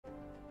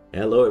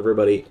Hello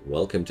everybody,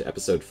 welcome to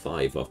episode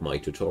 5 of my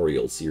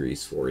tutorial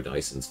series for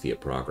Dyson Sphere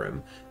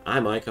Program.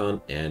 I'm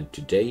Icon and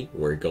today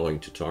we're going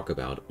to talk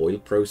about oil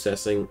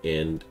processing,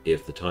 and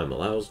if the time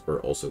allows,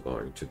 we're also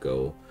going to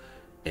go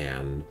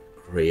and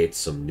create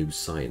some new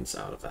science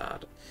out of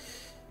that.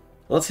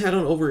 Let's head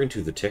on over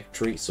into the tech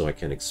tree so I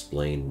can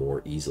explain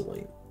more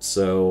easily.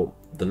 So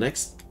the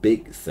next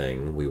big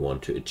thing we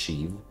want to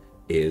achieve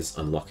is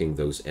unlocking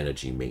those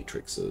energy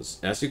matrices.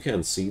 As you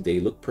can see, they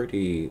look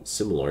pretty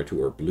similar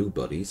to our blue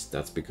buddies.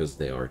 That's because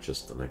they are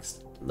just the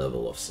next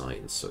level of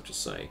science, so to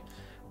say.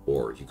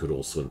 Or you could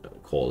also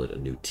call it a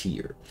new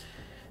tier.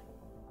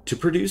 To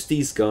produce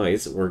these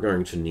guys, we're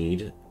going to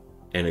need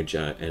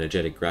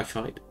energetic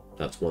graphite.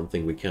 That's one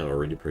thing we can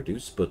already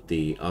produce, but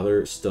the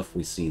other stuff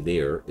we see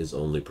there is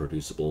only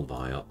producible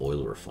via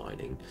oil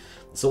refining.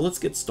 So let's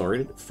get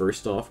started.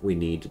 First off, we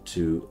need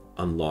to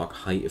unlock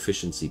high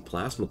efficiency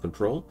plasma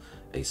control,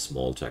 a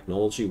small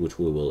technology which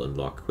we will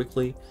unlock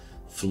quickly.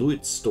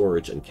 Fluid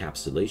storage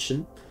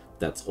encapsulation,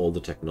 that's all the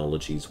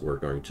technologies we're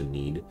going to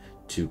need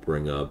to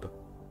bring up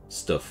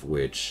stuff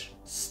which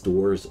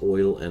stores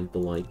oil and the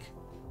like.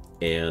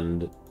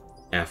 And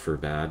after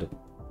that,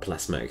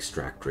 plasma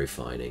extract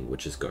refining,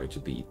 which is going to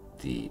be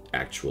the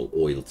actual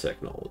oil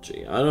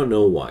technology. I don't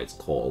know why it's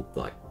called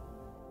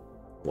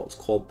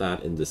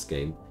that in this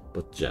game,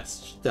 but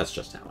that's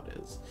just how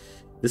it is.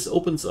 This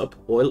opens up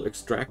oil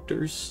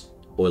extractors,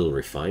 oil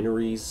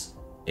refineries,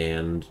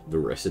 and the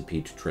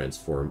recipe to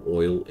transform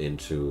oil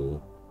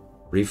into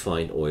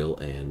refined oil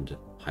and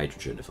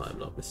hydrogen, if I'm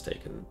not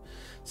mistaken.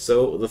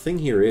 So the thing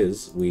here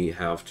is we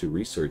have to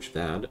research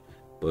that,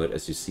 but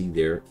as you see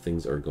there,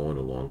 things are going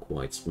along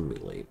quite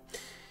swimmingly.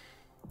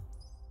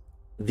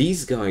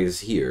 These guys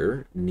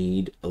here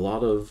need a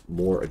lot of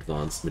more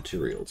advanced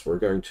materials. We're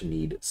going to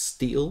need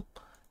steel,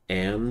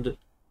 and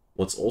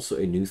what's also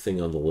a new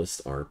thing on the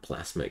list are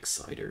plasma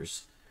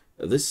exciters.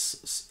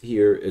 This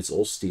here is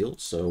all steel,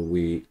 so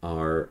we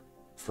are,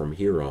 from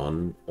here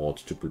on, ought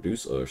to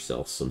produce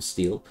ourselves some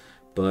steel,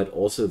 but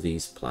also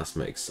these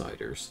plasma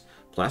exciters.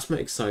 Plasma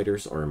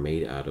exciters are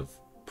made out of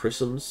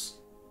prisms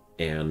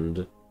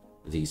and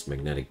these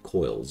magnetic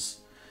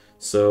coils.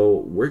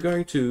 So we're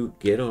going to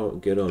get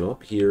on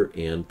up here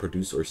and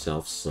produce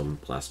ourselves some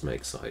plasma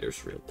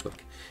exciters real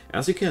quick.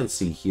 As you can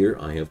see here,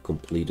 I have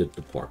completed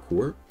the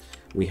parkour.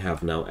 We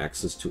have now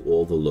access to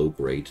all the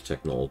low-grade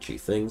technology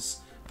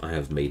things. I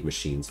have made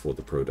machines for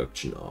the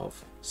production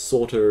of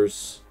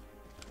sorters,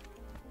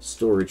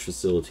 storage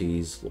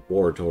facilities,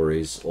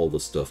 laboratories, all the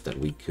stuff that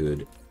we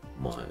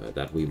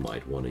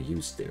might want to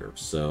use there.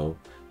 So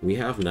we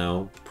have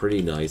now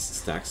pretty nice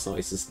stack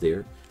sizes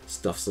there.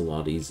 Stuff's a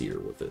lot easier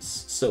with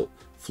this. So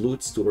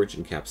fluid storage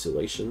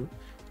encapsulation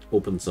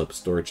opens up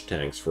storage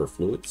tanks for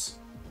fluids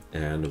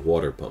and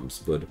water pumps,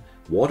 but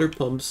water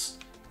pumps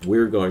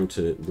we're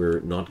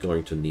not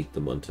going to need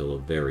them until a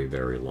very,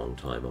 very long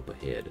time up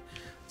ahead.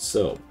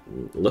 So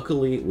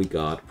luckily we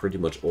got pretty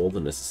much all the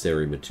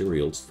necessary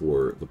materials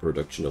for the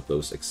production of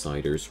those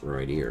exciters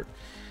right here.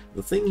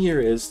 The thing here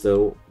is,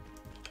 though,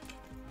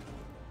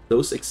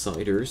 those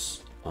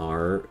exciters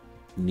are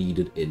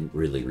needed in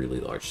really, really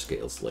large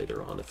scales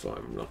later on, if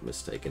I'm not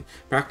mistaken.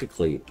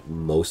 Practically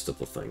most of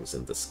the things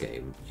in this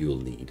game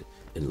you'll need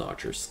in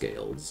larger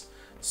scales.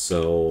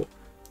 So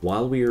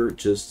while we're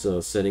just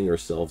setting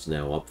ourselves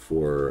now up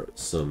for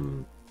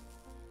some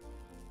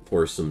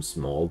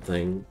small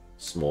time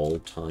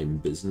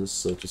business,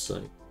 so to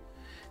say,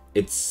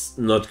 it's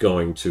not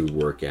going to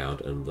work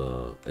out in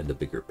the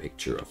bigger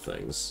picture of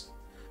things,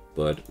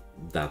 but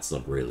that's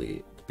not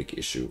really the big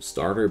issue.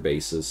 Starter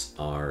bases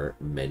are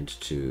meant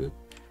to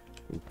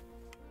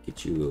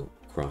get you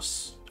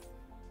across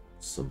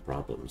some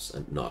problems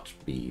and not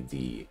be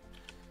the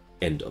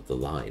end of the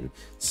line.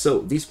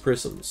 So these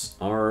prisms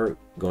are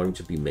going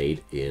to be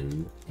made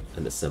in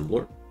an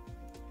assembler.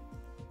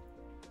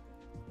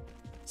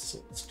 So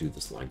let's do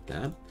this like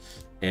that.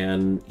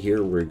 And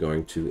here we're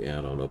going to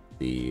add on up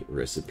the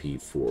recipe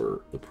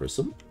for the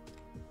prism,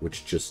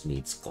 which just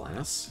needs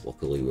glass.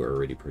 Luckily, we're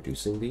already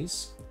producing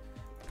these.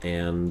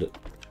 And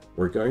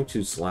we're going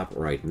to slap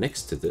right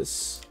next to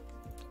this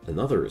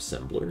another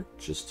assembler.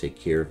 Just take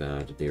care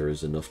that there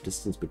is enough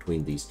distance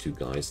between these two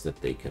guys that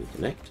they can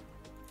connect.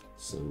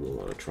 So we'll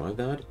want to try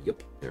that.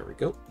 Yep, there we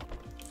go.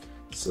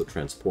 So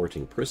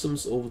transporting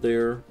prisms over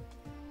there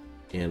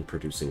and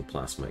producing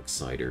plasma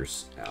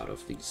exciters out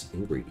of these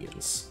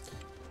ingredients.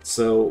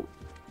 So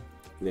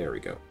there we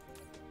go.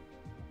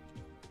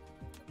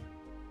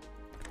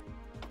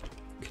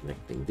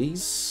 Connecting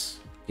these,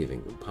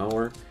 giving them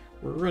power.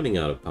 We're running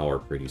out of power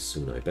pretty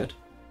soon, I bet.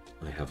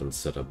 I haven't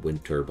set up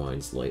wind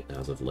turbines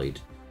as of late,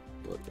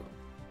 but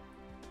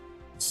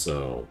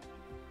so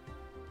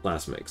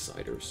plasma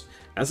exciters.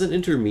 As an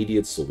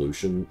intermediate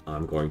solution,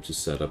 I'm going to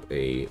set up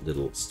a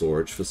little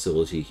storage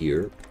facility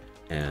here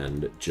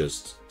and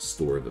just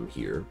store them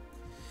here.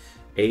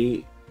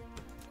 A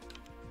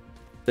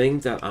thing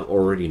that I'm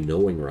already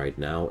knowing right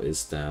now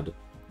is that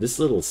This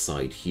little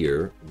site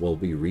here will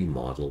be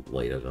remodeled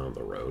later down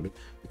the road,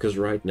 because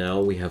right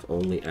now we have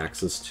only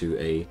access to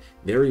a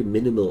very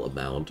minimal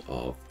amount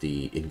of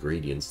the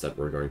ingredients that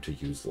we're going to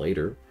use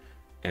later,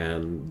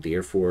 and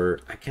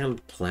therefore I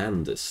can't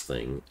plan this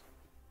thing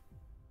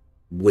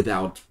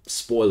without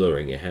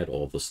spoiling ahead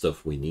all the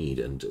stuff we need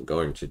and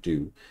going to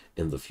do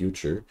in the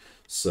future.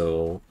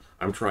 So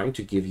I'm trying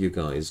to give you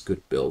guys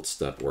good builds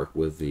that work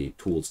with the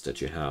tools that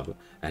you have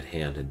at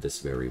hand in this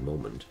very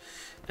moment.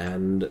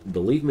 And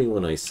believe me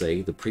when I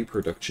say the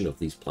pre-production of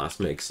these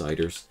plasma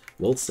exciters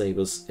will save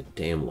us a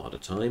damn lot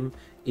of time,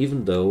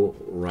 even though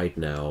right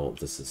now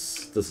this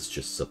is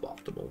just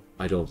suboptimal.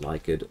 I don't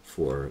like it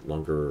for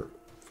longer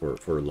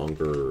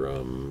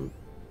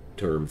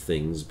term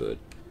things, but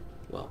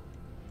well,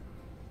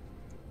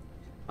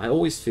 I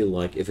always feel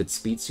like if it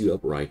speeds you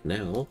up right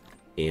now,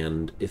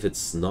 and if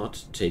it's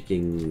not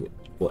taking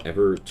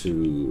forever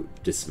to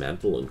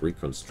dismantle and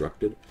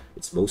reconstruct it,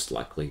 it's most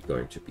likely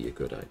going to be a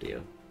good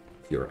idea.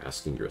 If you're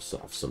asking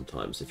yourself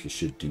sometimes if you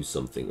should do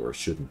something or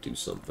shouldn't do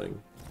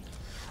something.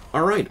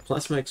 Alright,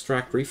 plasma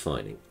extract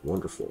refining.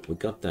 Wonderful. We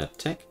got that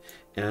tech,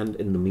 and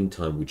in the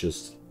meantime we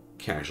just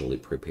casually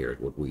prepared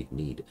what we'd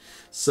need.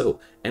 So,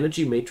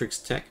 energy matrix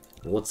tech,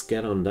 let's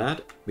get on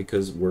that,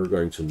 because we're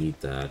going to need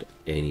that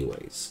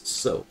anyways.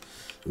 So,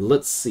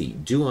 let's see.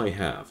 Do I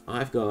have?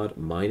 I've got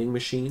mining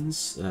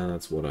machines.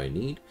 That's what I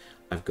need.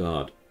 I've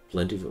got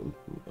plenty of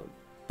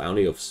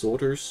bounty of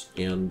sorters,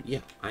 and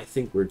yeah, I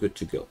think we're good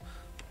to go.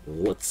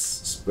 Let's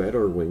spread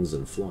our wings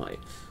and fly.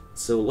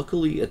 So,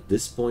 luckily, at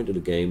this point in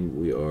the game,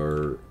 we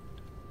are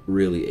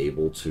really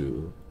able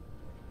to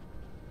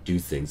do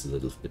things a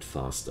little bit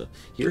faster.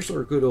 Here's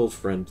our good old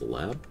friend, the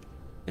lab.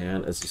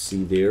 And as you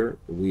see there,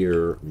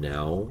 we're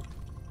now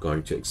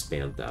going to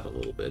expand that a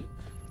little bit,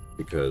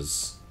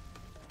 because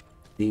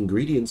the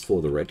ingredients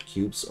for the red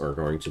cubes are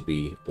going to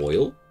be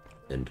oil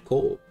and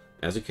coal.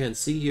 As you can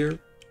see here,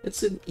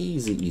 it's an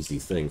easy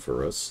thing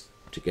for us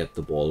to get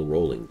the ball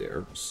rolling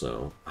there,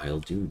 so I'll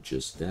do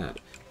just that.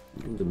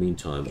 In the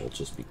meantime, I'll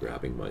just be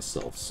grabbing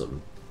myself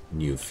some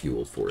new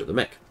fuel for the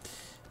mech.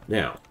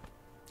 Now,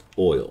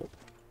 oil.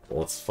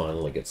 Let's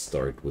finally get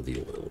started with the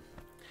oil.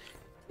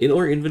 In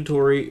our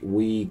inventory,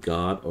 we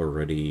got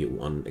already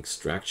one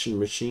extraction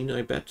machine,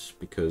 I bet,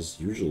 because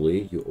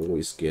usually you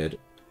always get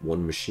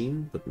one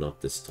machine, but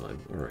not this time.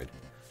 Alright,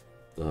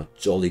 the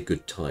jolly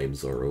good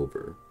times are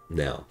over.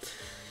 Now,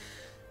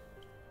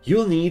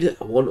 you'll need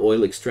one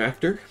oil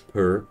extractor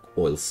per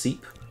oil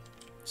seep,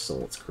 so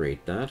let's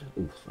create that.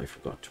 Ooh, I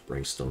forgot to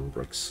bring stone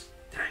bricks.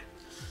 Dang.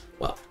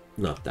 Well,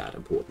 not that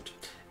important.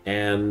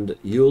 And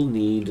you'll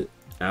need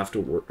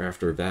after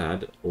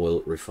that,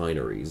 oil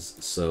refineries.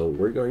 So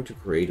we're going to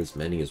create as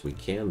many as we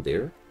can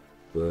there,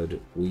 but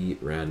we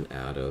ran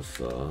out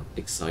of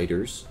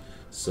exciters.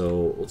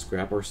 So let's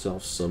grab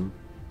ourselves some,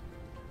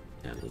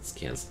 and let's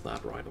cancel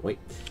that right away.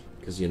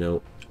 Because, you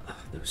know,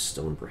 those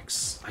stone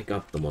bricks, I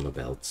got them on a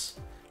belt.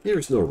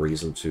 There's no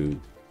reason to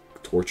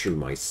torture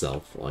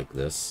myself like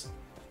this.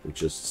 We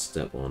just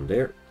step on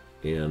there,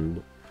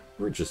 and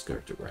we're just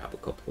going to grab a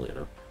couple, you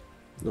know.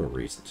 No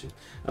reason to.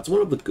 That's one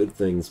of the good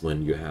things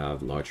when you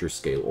have larger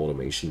scale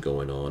automation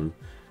going on.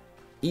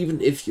 Even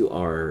if you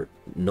are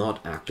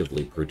not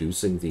actively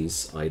producing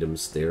these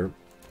items there,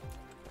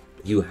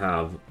 you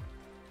have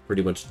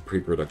pretty much the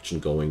pre-production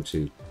going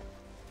to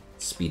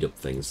speed up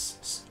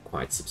things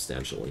quite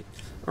substantially.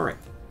 Alright.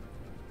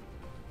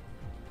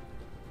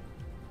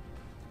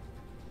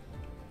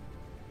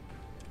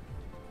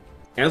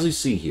 As you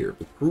see here,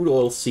 the crude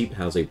oil seep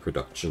has a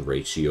production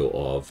ratio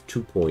of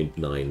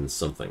 2.9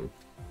 something.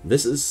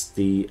 This is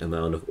the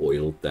amount of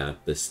oil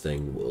that this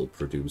thing will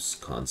produce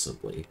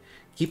constantly.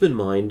 Keep in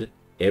mind,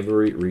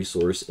 every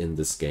resource in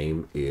this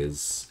game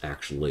is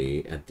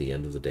actually, at the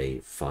end of the day,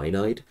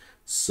 finite.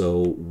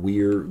 So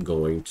we're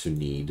going to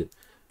need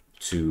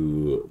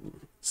to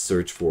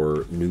search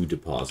for new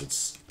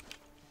deposits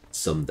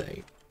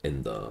someday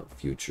in the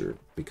future,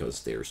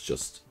 because there's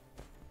just,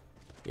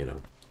 you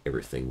know,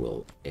 everything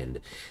will end.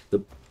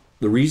 The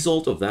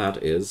result of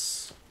that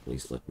is...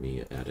 Please let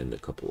me add in a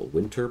couple of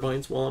wind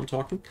turbines while I'm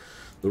talking.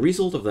 The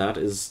result of that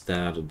is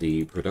that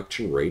the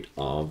production rate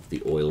of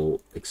the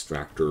oil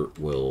extractor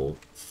will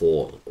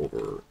fall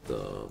over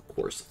the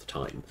course of the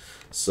time.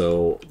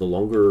 So the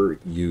longer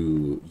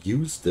you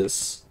use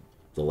this,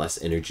 the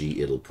less energy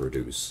it'll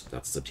produce.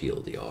 That's the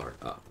TLDR.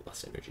 The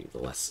less energy, the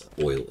less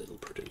oil it'll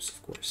produce,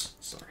 of course.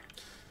 Sorry.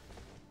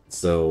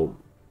 So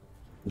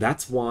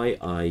that's why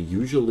I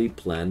usually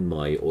plan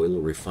my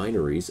oil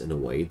refineries in a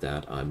way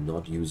that I'm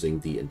not using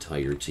the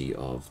entirety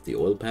of the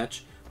oil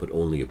patch, but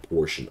only a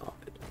portion of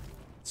it.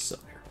 So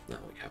now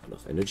we have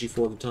enough energy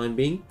for the time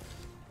being,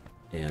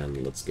 and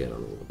let's get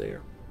on over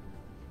there.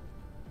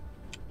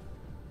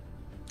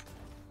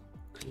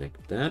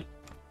 Connect that.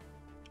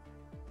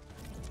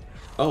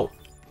 Oh,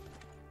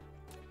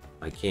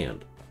 I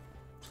can't.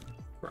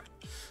 Right.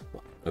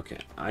 Well, okay.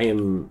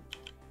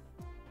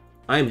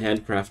 I'm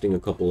handcrafting a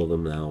couple of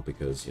them now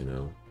because, you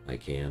know, I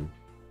can.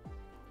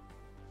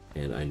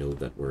 And I know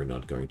that we're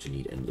not going to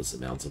need endless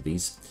amounts of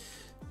these.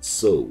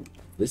 So,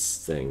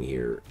 this thing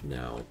here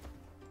now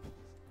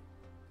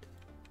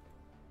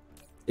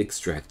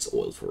extracts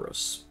oil for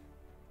us.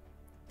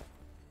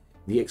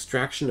 The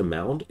extraction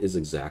amount is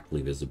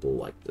exactly visible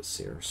like this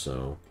here.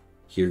 So,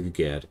 here you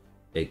get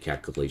a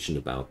calculation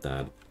about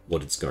that,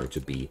 what it's going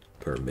to be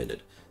per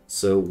minute.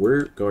 So,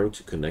 we're going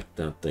to connect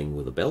that thing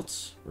with a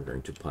belt. We're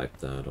going to pipe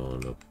that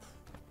on up.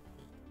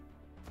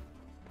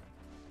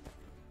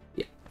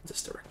 Yeah,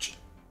 this direction.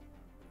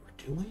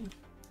 We're doing?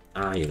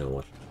 Ah, you know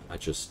what? I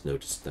just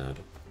noticed that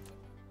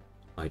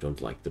I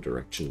don't like the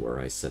direction where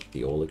I set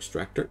the oil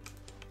extractor.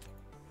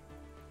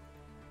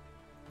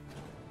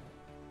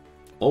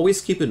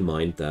 Always keep in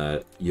mind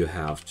that you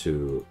have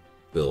to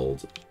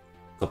build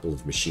a couple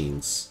of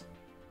machines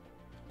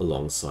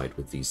alongside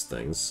with these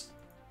things.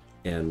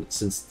 And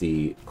since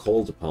the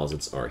coal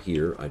deposits are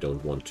here, I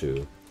don't want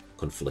to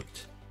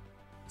conflict.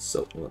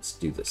 So let's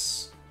do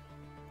this.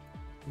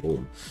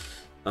 Boom.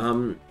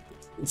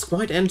 It's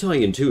quite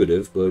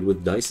anti-intuitive, but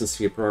with Dyson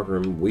Sphere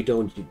Program, we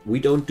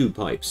don't do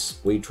pipes.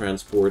 We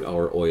transport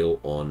our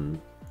oil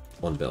on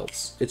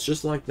belts. It's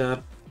just like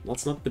that.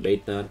 Let's not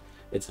debate that.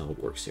 It's how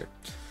it works here.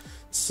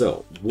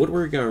 So, what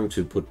we're going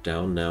to put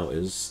down now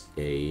is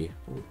a...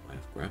 Oh,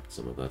 I've grabbed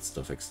some of that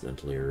stuff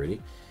accidentally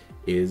already.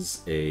 Is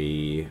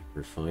a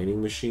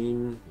refining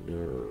machine.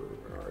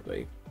 Where are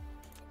they?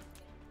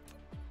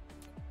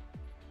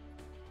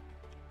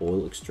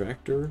 Oil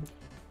extractor?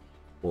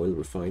 Oil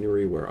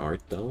refinery, where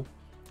art thou?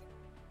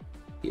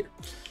 Here.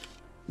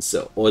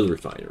 So, oil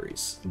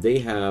refineries. They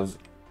have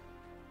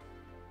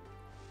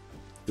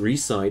 3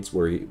 sides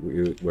where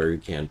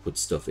you can put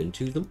stuff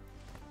into them.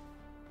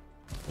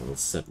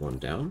 Let's set one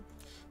down.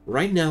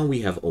 Right now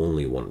we have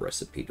only one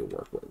recipe to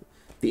work with.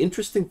 The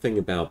interesting thing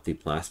about the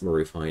plasma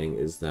refining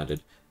is that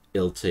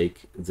it'll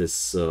take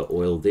this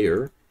oil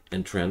there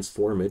and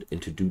transform it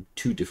into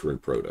 2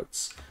 different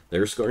products.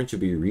 There's going to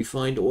be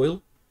refined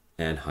oil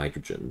and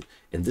hydrogen.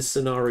 In this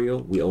scenario,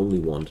 we only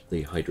want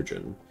the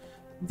hydrogen.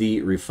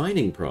 The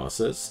refining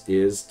process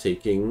is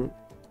taking,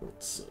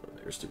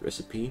 there's the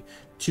recipe,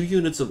 2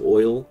 units of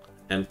oil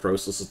and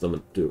processes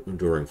them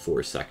during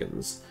 4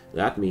 seconds.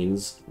 That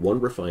means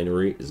one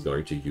refinery is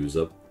going to use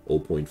up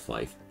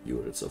 0.5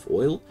 units of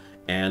oil,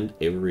 and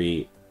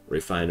every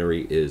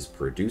refinery is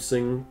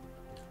producing...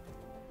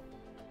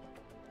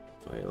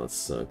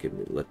 let's not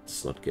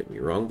get me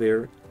wrong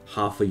there.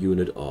 Half a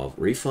unit of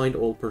refined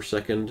oil per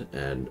second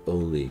and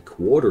only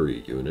quarter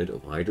unit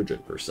of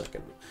hydrogen per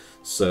second.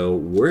 So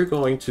we're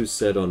going to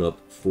set on up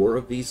 4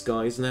 of these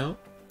guys now,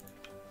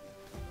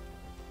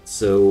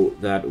 so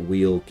that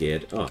we'll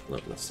get... Oh, no,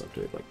 let's not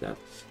do it like that.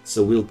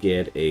 So we'll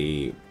get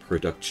a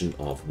production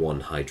of 1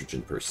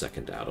 hydrogen per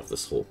second out of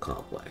this whole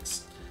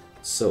complex.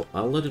 So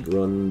I'll let it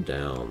run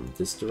down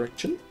this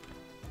direction.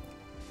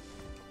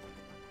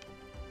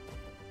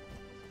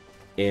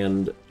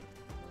 And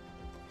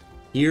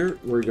here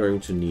we're going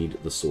to need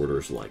the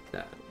sorters like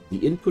that. The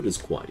input is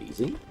quite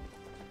easy.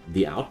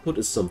 The output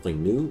is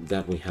something new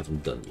that we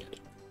haven't done yet.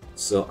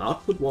 So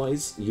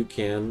output-wise, you're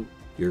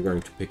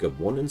going to pick up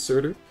 1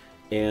 inserter,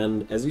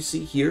 and as you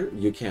see here,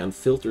 you can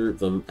filter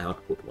them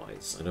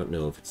output-wise. I don't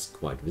know if it's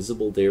quite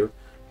visible there,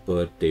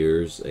 but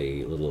there's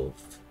a little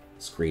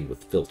screen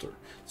with filter.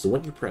 So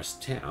when you press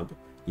tab,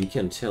 you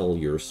can tell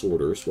your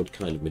sorters what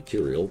kind of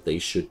material they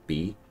should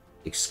be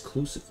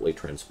exclusively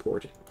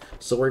transporting.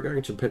 So we're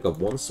going to pick up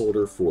 1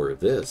 sorter for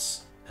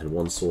this and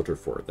 1 sorter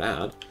for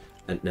that.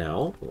 And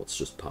now, let's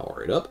just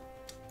power it up.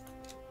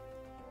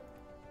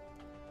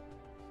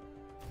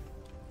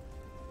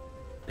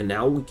 And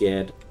now we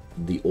get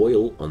the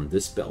oil on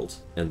this belt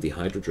and the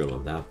hydrogen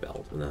on that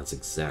belt, and that's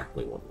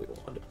exactly what we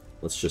wanted.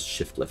 Let's just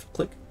shift left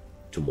click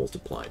to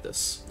multiply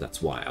this.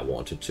 That's why I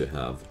wanted to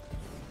have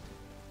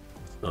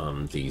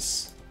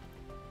these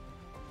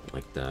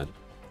like that.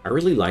 I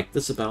really like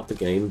this about the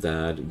game,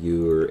 that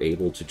you're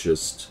able to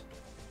just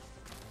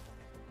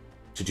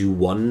do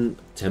 1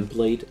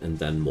 template and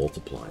then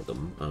multiply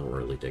them. I don't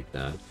really dig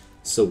that.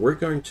 So we're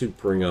going to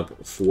bring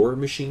up 4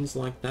 machines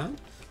like that,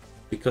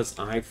 because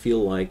I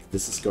feel like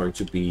this is going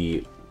to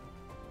be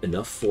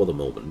enough for the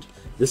moment.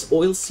 This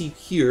oil seep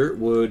here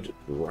would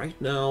right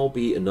now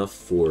be enough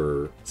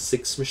for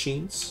 6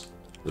 machines.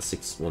 The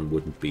 6th one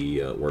wouldn't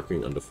be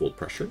working under full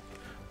pressure.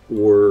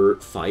 Or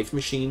 5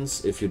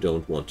 machines if you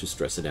don't want to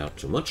stress it out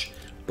too much.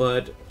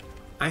 But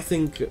I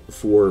think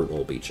 4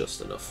 will be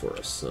just enough for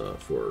us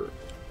for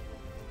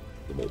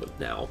the moment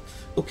now.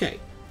 Okay,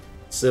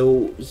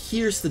 so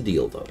here's the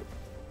deal though.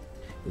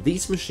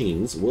 These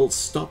machines will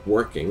stop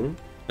working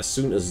as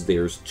soon as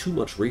there's too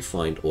much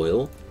refined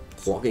oil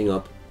clogging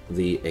up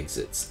the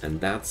exits,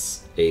 and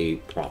that's a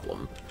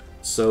problem.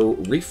 So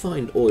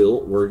refined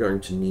oil, we're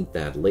going to need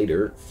that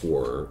later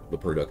for the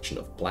production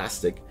of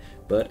plastic,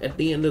 but at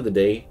the end of the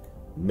day,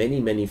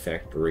 many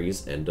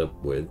factories end up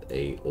with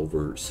a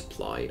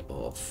oversupply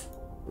of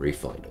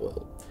refined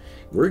oil.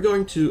 We're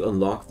going to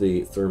unlock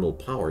the thermal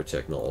power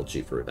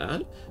technology for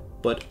that,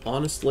 but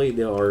honestly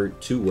there are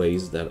 2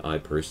 ways that I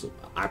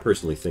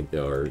personally think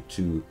there are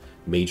 2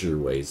 major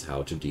ways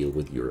how to deal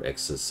with your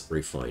excess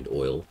refined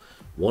oil.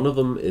 One of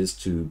them is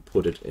to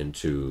put it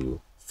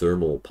into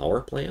thermal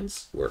power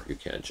plants, where you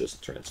can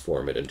just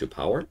transform it into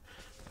power.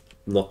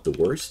 Not the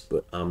worst,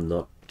 but I'm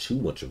not too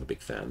much of a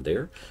big fan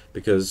there,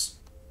 because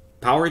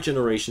power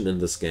generation in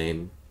this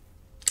game,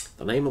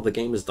 the name of the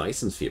game is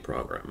Dyson Sphere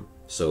Program,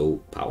 so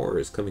power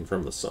is coming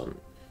from the sun,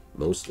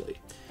 mostly.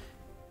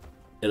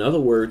 In other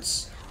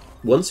words,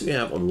 once you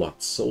have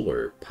unlocked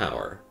solar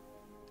power,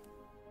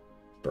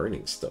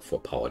 burning stuff for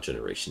power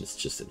generation is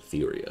just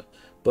inferior.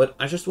 But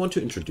I just want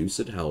to introduce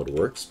it, how it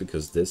works,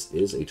 because this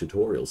is a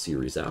tutorial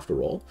series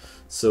after all.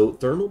 So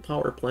thermal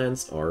power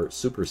plants are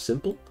super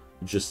simple.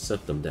 You just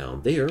set them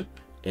down there,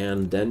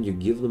 and then you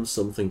give them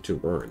something to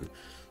burn.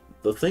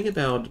 The thing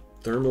about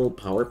thermal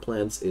power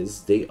plants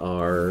is they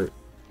are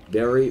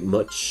very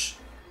much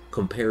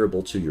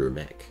comparable to your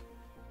mech.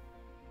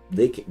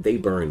 They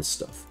burn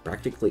stuff.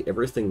 Practically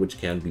everything which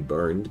can be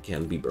burned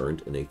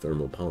in a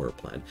thermal power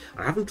plant.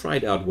 I haven't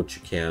tried out what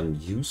you can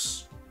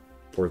use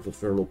for the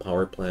thermal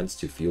power plants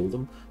to fuel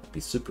them. I'd be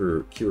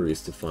super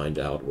curious to find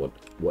out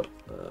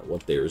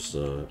what there's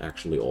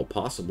actually all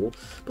possible,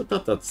 but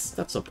that's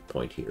not the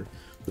point here.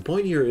 The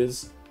point here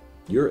is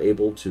you're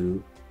able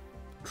to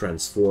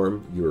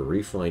transform your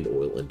refined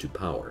oil into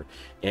power.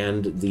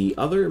 And the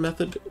other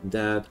method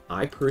that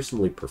I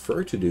personally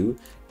prefer to do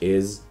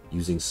is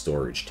using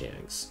storage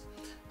tanks.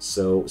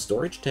 So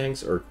storage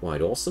tanks are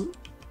quite awesome,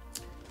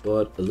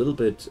 but a little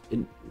bit,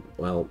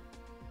 well,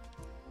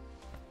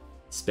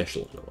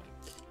 special in a way,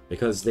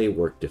 because they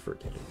work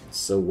differently.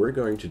 So we're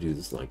going to do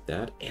this like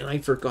that. And I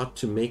forgot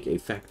to make a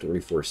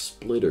factory for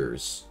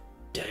splitters.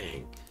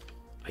 Dang,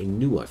 I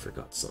knew I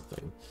forgot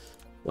something.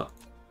 Well,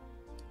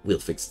 we'll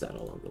fix that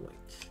along the way.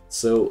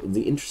 So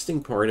the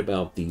interesting part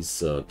about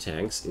these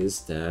tanks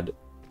is that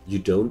you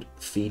don't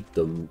feed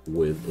them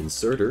with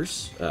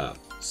sorters,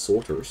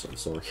 I'm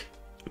sorry,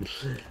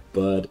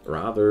 but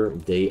rather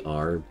they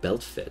are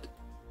belt fed.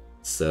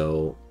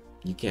 So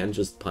you can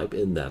just pipe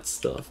in that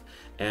stuff.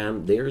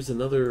 And there's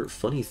another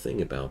funny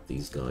thing about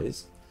these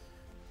guys,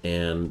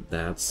 and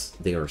that's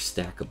they are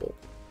stackable.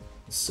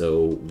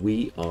 So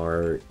we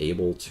are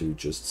able to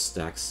just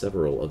stack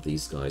several of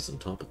these guys on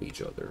top of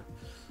each other.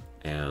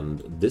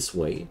 And this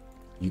way,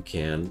 you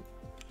can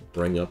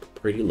bring up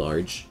pretty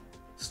large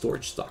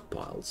storage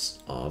stockpiles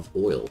of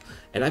oil.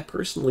 And I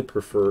personally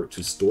prefer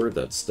to store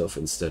that stuff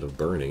instead of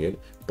burning it,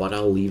 but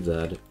I'll leave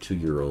that to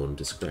your own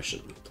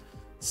discretion.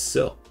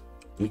 So,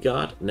 we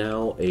got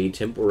now a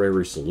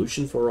temporary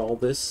solution for all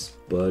this,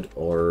 but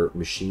our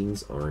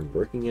machines aren't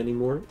working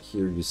anymore.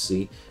 Here you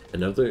see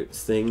another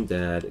thing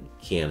that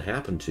can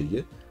happen to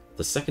you.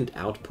 The second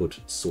output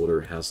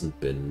sorter hasn't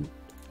been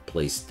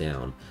placed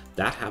down.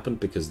 That happened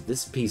because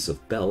this piece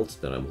of belt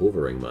that I'm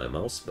hovering my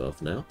mouse above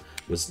now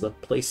was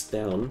not placed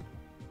down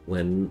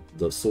when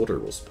the sorter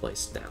was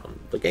placed down.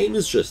 The game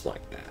is just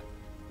like that.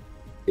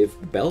 If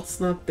the belt's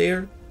not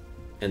there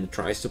and it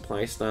tries to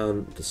place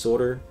down the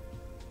sorter,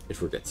 it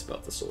forgets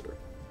about the sorter.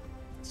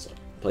 So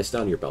place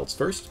down your belts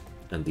first,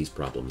 and these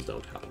problems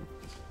don't happen.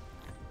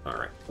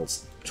 Alright,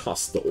 let's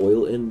toss the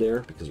oil in there,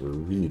 because we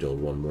really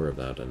don't want more of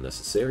that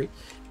unnecessary.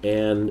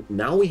 And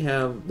now we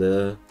have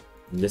the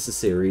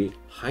necessary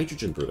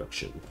hydrogen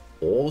production.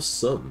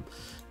 Awesome!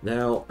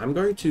 Now, I'm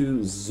going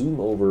to zoom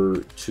over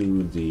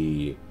to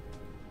the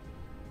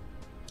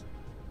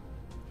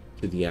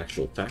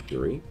actual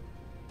factory,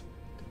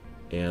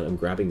 and I'm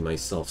grabbing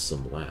myself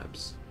some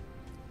labs.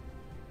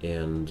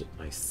 And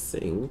I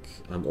think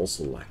I'm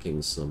also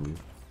lacking some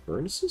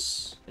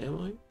furnaces, am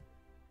I?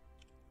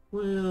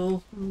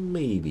 Well,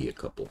 maybe a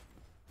couple.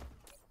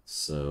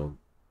 So,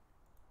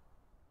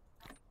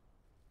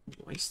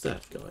 why is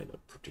that guy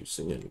not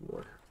producing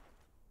anymore?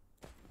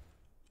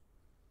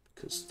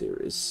 Because there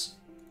is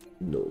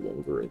no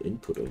longer an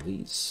input of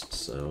these.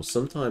 So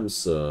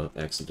sometimes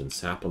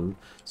accidents happen,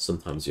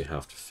 sometimes you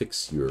have to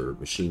fix your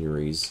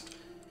machineries.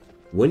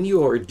 When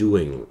you are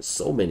doing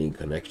so many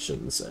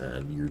connections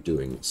and you're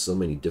doing so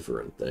many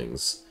different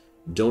things,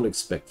 don't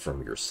expect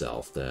from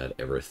yourself that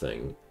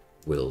everything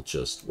will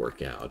just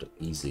work out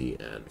easy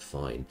and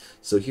fine.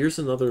 So here's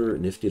another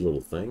nifty little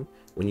thing.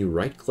 When you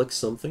right-click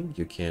something,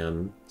 you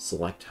can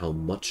select how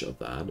much of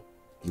that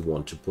you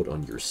want to put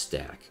on your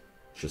stack.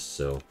 Just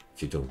so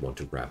if you don't want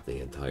to grab the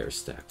entire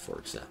stack, for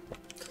example.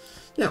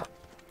 Now,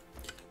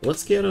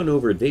 let's get on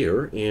over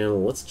there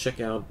and let's check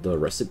out the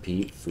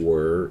recipe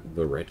for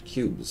the red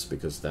cubes,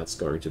 because that's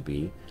going to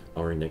be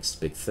our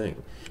next big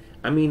thing.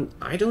 I mean,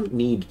 I don't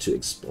need to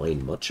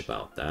explain much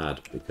about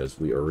that, because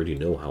we already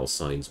know how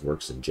science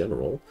works in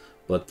general,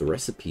 but the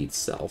recipe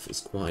itself is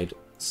quite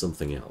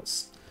something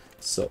else.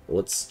 So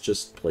let's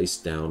just place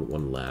down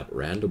one lab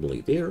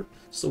randomly there,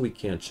 so we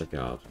can check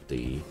out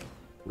the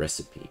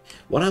recipe.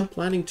 What I'm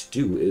planning to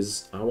do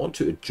is I want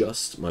to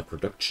adjust my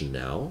production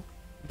now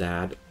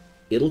that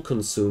it'll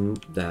consume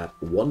that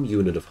 1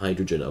 unit of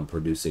hydrogen I'm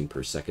producing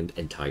per second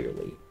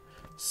entirely.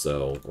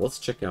 So let's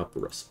check out the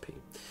recipe.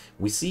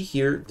 We see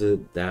here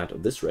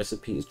that this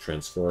recipe is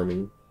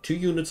transforming 2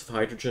 units of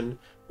hydrogen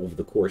over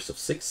the course of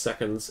 6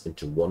 seconds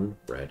into 1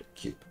 red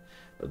cube.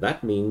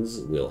 That means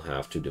we'll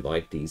have to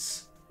divide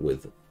these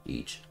with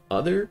each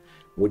other,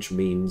 which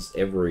means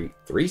every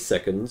 3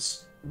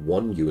 seconds,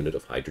 1 unit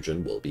of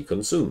hydrogen will be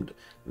consumed.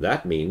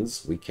 That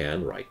means we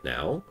can, right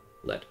now,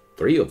 let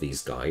 3 of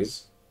these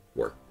guys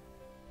work.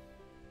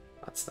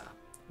 That's that.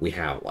 We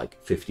have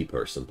like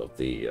 50% of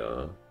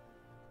the...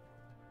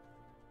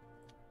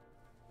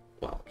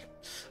 Well,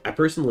 I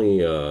personally...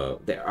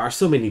 there are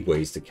so many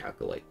ways to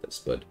calculate this,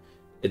 but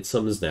it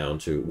sums down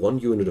to 1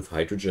 unit of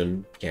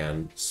hydrogen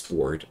can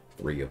sport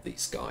 3 of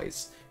these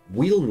guys.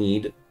 We'll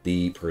need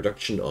the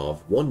production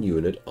of 1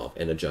 unit of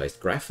energized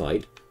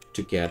graphite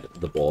to get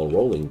the ball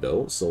rolling,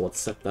 though, so let's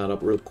set that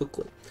up real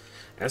quickly.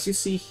 As you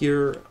see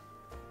here,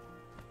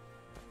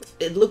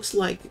 it looks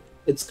like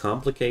it's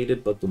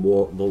complicated, but the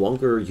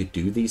longer you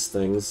do these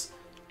things,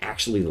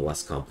 actually the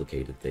less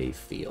complicated they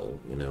feel,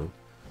 you know?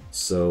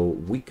 So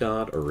we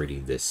got already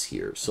this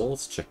here, so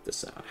let's check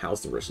this out.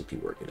 How's the recipe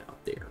working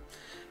out there?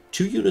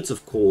 2 units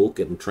of coal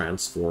getting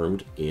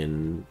transformed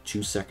in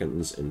 2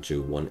 seconds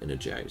into 1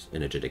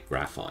 energetic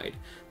graphite.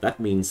 That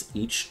means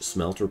each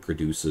smelter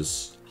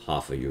produces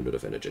half a unit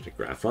of energetic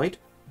graphite,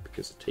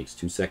 because it takes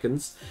 2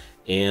 seconds,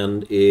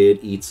 and it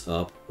eats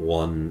up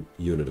 1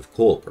 unit of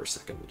coal per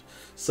second.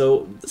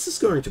 So this is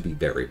going to be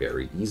very,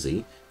 very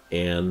easy,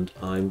 and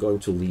I'm going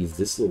to leave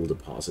this little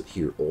deposit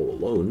here all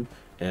alone,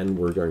 and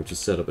we're going to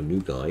set up a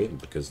new guy,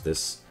 because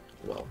this,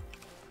 well,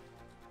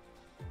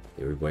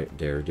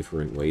 there are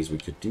different ways we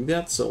could do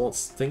that, so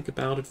let's think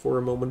about it for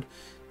a moment.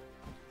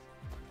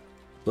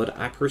 But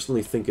I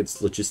personally think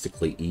it's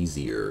logistically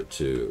easier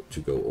to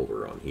go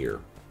over on here.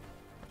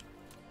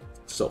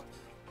 So,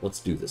 let's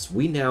do this.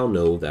 We now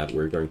know that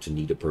we're going to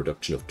need a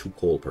production of 2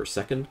 coal per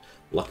second.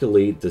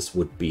 Luckily, this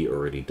would be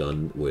already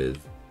done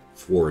with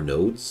 4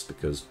 nodes,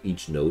 because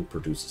each node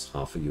produces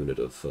half a unit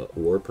of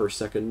ore per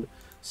second.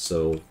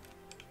 So,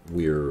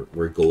 we're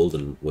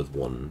golden with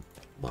 1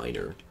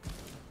 miner.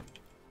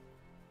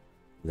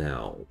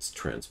 Now, let's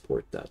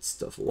transport that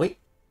stuff away.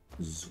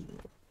 Zoom.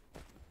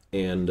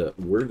 And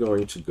we're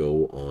going to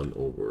go on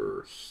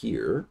over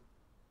here.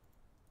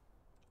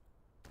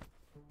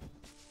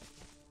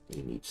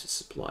 We need to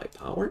supply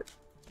power.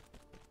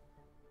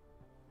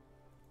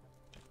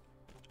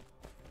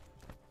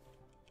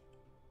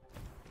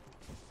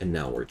 And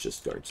now we're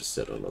just going to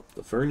set on up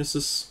the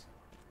furnaces.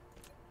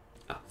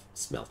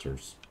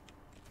 Smelters.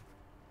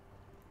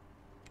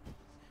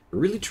 I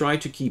really try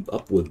to keep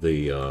up with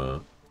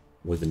the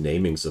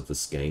namings of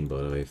this game,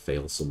 but I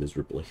fail so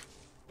miserably.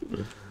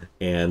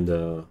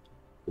 And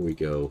we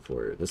go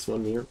for this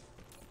one here.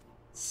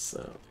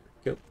 So,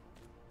 there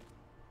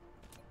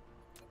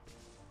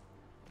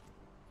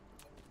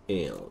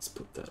we go. And let's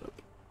put that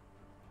up.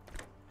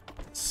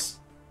 It's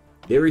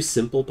very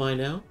simple by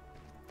now.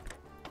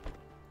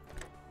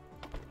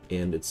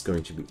 And it's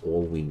going to be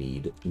all we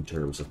need in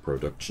terms of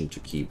production to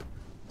keep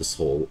this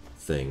whole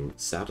thing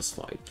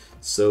satisfied.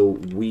 So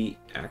we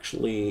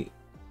actually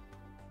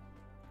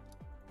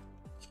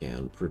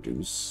can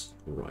produce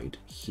right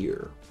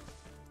here.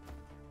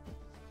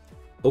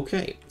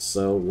 Okay,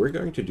 so we're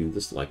going to do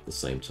this like the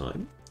same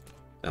time,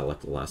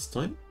 like the last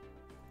time.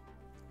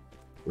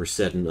 We're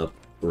setting up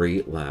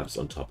 3 labs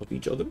on top of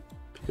each other,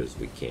 because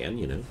we can,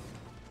 you know,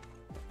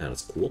 and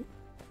it's cool.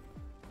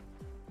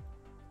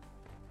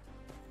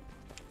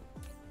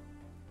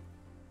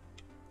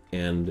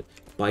 And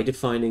by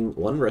defining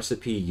one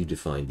recipe, you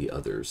define the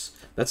others.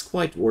 That's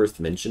quite worth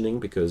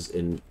mentioning, because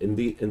in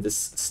this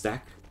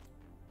stack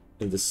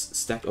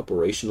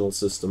operational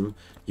system,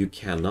 you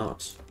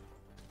cannot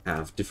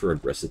have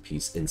different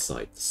recipes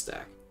inside the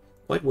stack.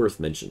 Quite worth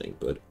mentioning,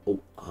 but oh,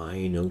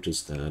 I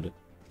noticed that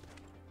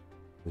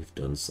we've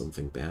done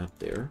something bad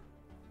there.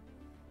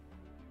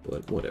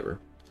 But whatever.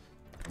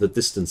 The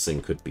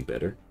distancing could be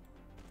better.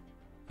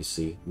 You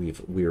see,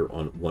 we're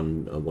on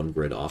one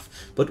grid off,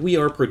 but we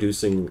are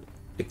producing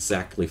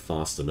exactly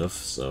fast enough,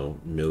 so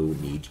no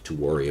need to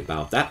worry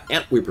about that.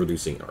 And we're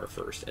producing our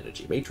first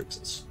energy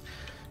matrices.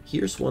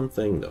 Here's one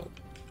thing though.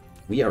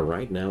 We are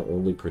right now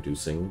only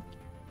producing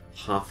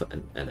half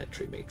an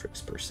energy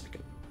matrix per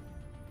second,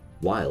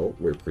 while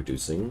we're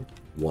producing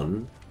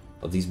 1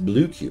 of these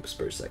blue cubes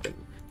per second.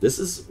 This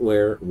is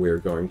where we're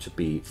going to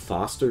be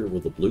faster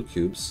with the blue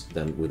cubes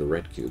than with the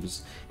red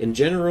cubes. In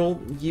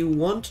general, you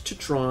want to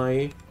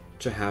try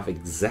to have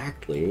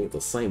exactly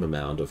the same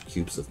amount of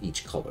cubes of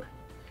each color.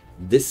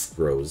 This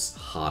grows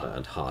harder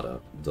and harder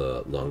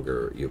the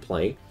longer you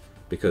play,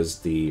 because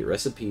the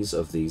recipes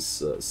of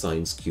these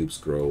science cubes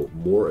grow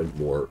more and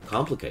more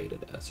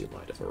complicated, as you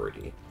might have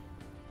already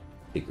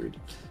figured.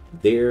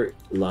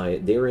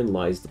 Therein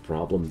lies the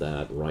problem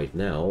that right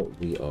now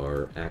we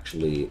are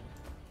actually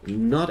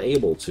not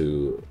able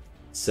to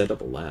set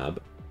up a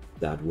lab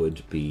that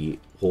would be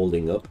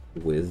holding up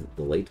with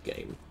the late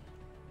game.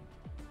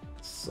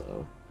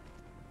 So,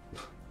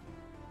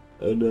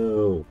 oh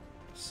no.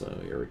 So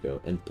here we go.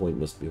 Endpoint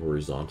must be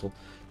horizontal.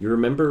 You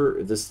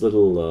remember this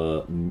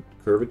little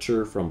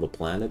curvature from the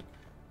planet?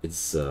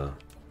 It's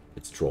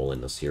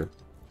trolling us here.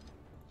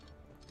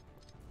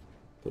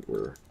 But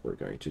we're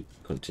going to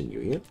continue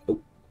here.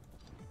 Oh,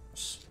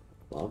 just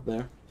above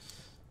there.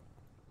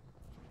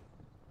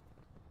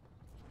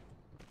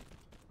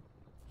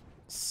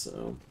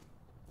 So,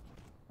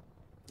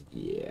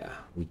 yeah,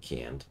 we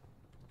can't.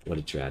 What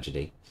a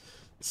tragedy.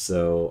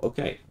 So,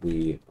 okay,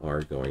 we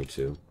are going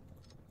to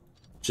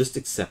just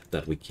accept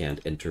that we can't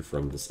enter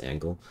from this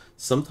angle.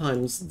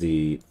 Sometimes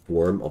the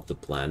form of the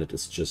planet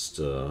is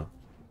just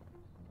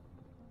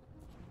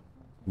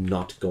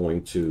not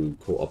going to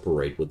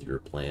cooperate with your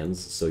plans,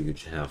 so you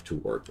have to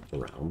work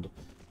around.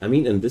 I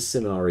mean, in this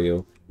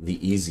scenario,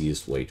 the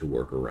easiest way to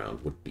work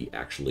around would be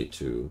actually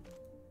to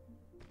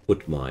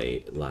put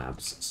my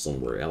labs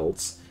somewhere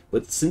else.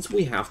 But since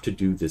we have to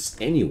do this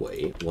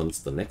anyway, once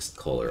the next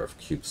color of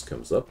cubes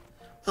comes up,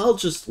 I'll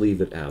just leave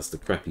it as the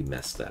crappy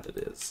mess that it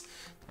is.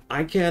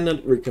 I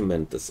cannot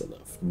recommend this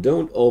enough.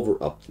 Don't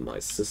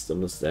over-optimize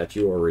systems that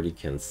you already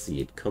can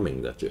see it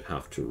coming, that you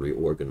have to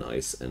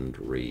reorganize and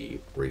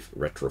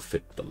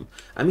retrofit them.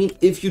 I mean,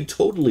 if you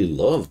totally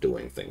love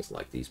doing things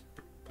like these,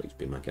 please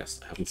be my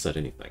guest. I haven't said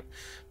anything.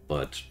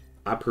 But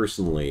I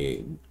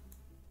personally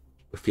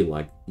feel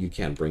like you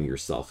can't bring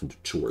yourself into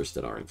chores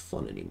that aren't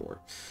fun anymore.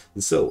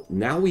 And so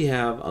now we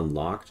have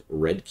unlocked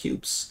red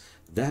cubes.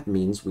 That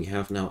means we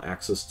have now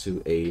access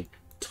to a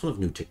ton of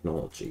new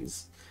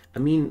technologies. I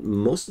mean,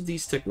 most of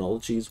these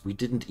technologies we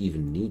didn't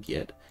even need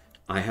yet.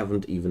 I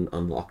haven't even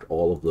unlocked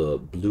all of the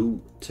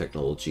blue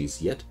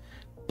technologies yet,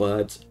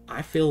 but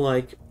I feel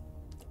like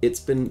it's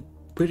been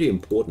pretty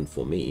important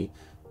for me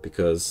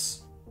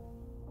because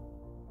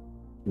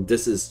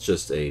this is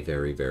just a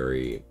very,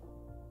 very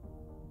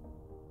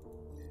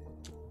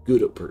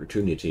good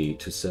opportunity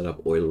to set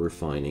up oil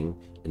refining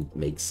and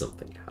make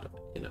something out of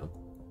it, you know.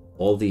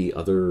 All the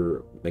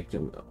other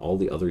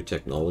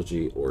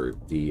technology or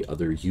the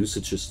other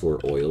usages for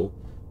oil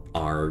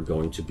are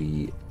going to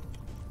be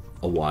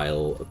a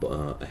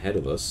while ahead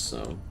of us,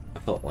 so I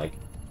felt like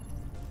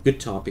good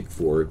topic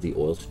for the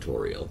oil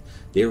tutorial.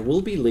 There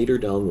will be later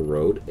down the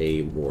road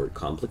a more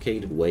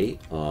complicated way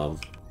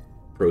of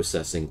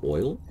processing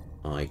oil.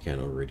 I can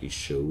already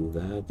show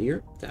that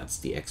there. That's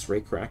the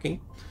X-ray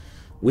cracking.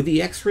 With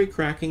the X-ray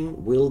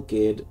cracking, we'll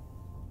get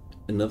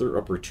another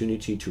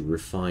opportunity to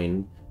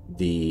refine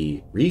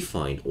the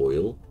refined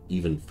oil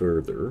even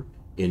further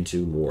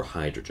into more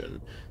hydrogen.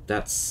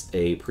 That's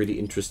a pretty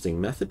interesting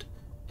method,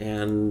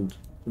 and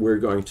we're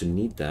going to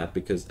need that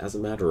because, as a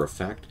matter of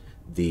fact,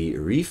 the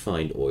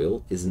refined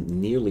oil isn't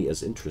nearly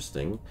as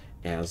interesting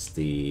as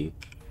the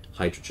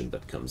hydrogen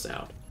that comes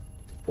out,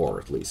 or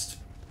at least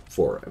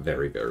for a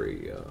very,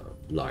 very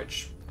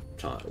large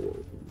time or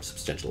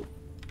substantial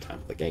time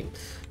of the game.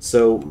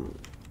 So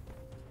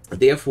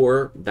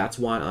therefore, that's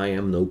why I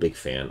am no big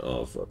fan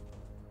of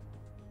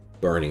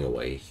burning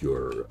away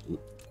your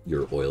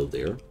oil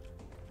there.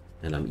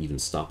 And I'm even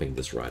stopping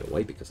this right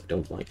away because I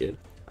don't like it.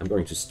 I'm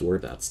going to store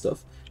that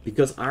stuff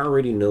because I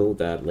already know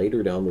that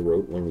later down the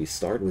road when we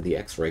start with the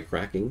X-ray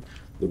cracking,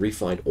 the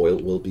refined oil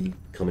will be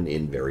coming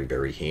in very,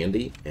 very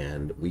handy,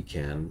 and we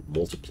can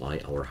multiply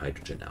our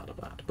hydrogen out of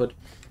that. But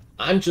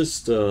I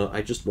just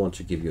want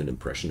to give you an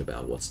impression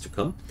about what's to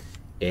come.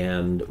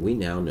 And we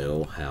now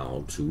know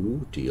how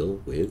to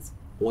deal with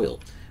oil.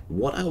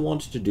 What I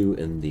want to do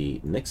in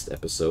the next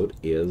episode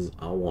is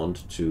I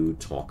want to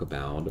talk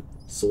about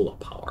solar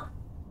power.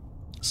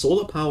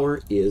 Solar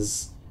power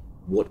is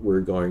what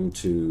we're going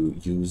to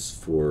use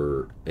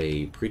for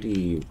a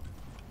pretty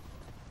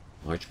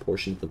large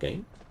portion of the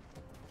game.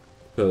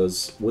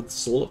 Because with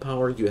solar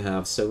power, you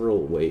have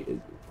several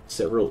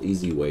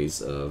easy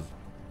ways of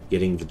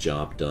getting the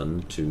job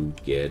done to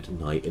get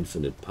nigh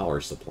infinite power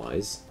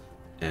supplies.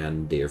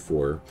 And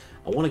therefore,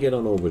 I want to get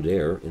on over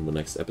there in the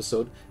next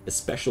episode,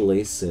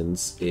 especially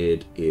since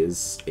it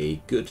is a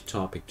good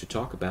topic to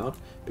talk about,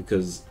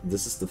 because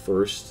this is the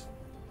first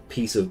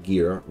piece of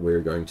gear we're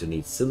going to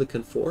need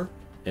silicon for,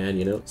 and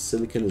you know,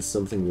 silicon is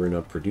something we're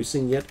not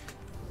producing yet,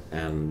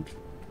 and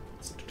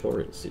it's a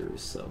tutorial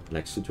series, so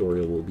next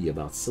tutorial will be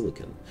about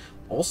silicon.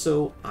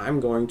 Also, I'm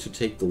going to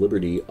take the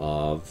liberty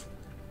of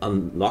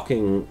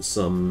unlocking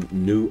some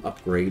new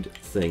upgrade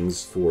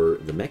things for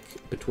the mech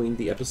between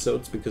the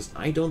episodes, because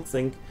I don't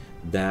think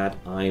that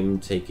I'm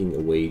taking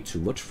away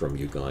too much from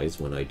you guys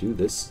when I do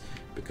this,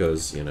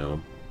 because, you know,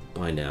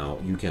 by now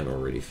you can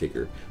already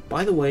figure.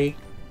 By the way,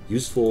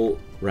 useful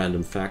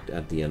random fact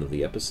at the end of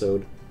the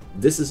episode,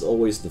 this is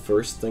always the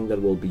first thing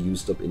that will be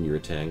used up in your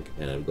tank,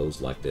 and it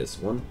goes like this: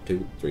 1,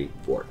 2, 3,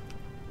 4.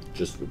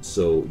 Just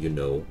so you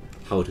know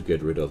how to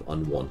get rid of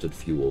unwanted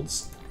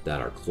fuels that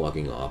are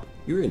clogging up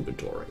your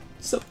inventory.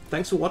 So,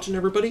 thanks for watching,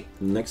 everybody.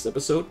 Next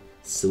episode,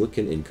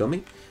 silicon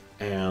incoming,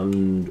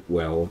 and,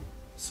 well,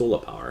 solar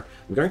power.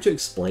 I'm going to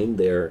explain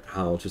there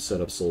how to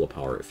set up solar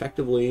power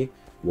effectively,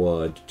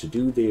 what to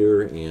do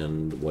there,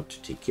 and what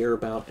to take care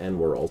about, and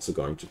we're also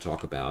going to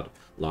talk about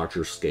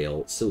larger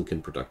scale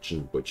silicon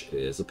production, which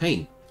is a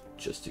pain,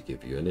 just to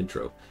give you an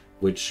intro,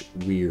 which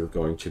we're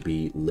going to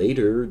be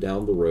later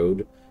down the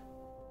road,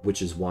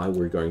 which is why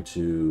we're going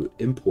to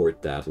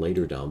import that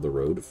later down the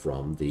road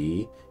from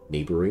the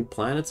neighboring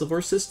planets of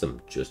our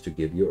system, just to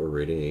give you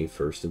already a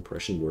first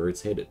impression where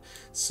it's headed.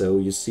 So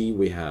you see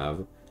we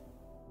have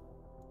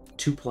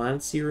 2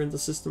 planets here in the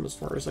system as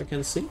far as I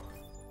can see,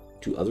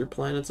 2 other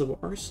planets of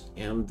ours,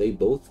 and they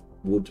both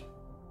would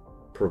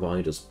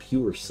provide us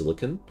pure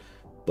silicon,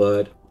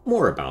 but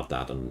more about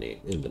that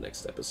in the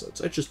next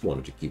episodes. I just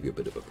wanted to give you a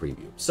bit of a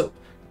preview. So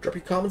drop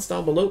your comments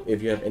down below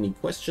if you have any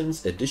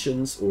questions,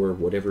 additions, or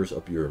whatever's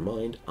up your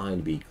mind.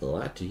 I'd be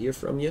glad to hear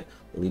from you.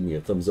 Leave me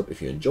a thumbs up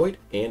if you enjoyed,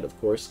 and of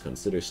course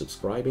consider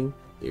subscribing.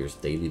 There's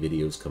daily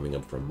videos coming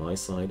up from my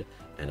side,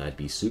 and I'd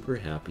be super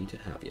happy to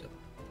have you.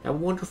 Have a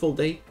wonderful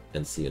day,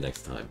 and see you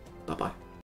next time. Bye-bye.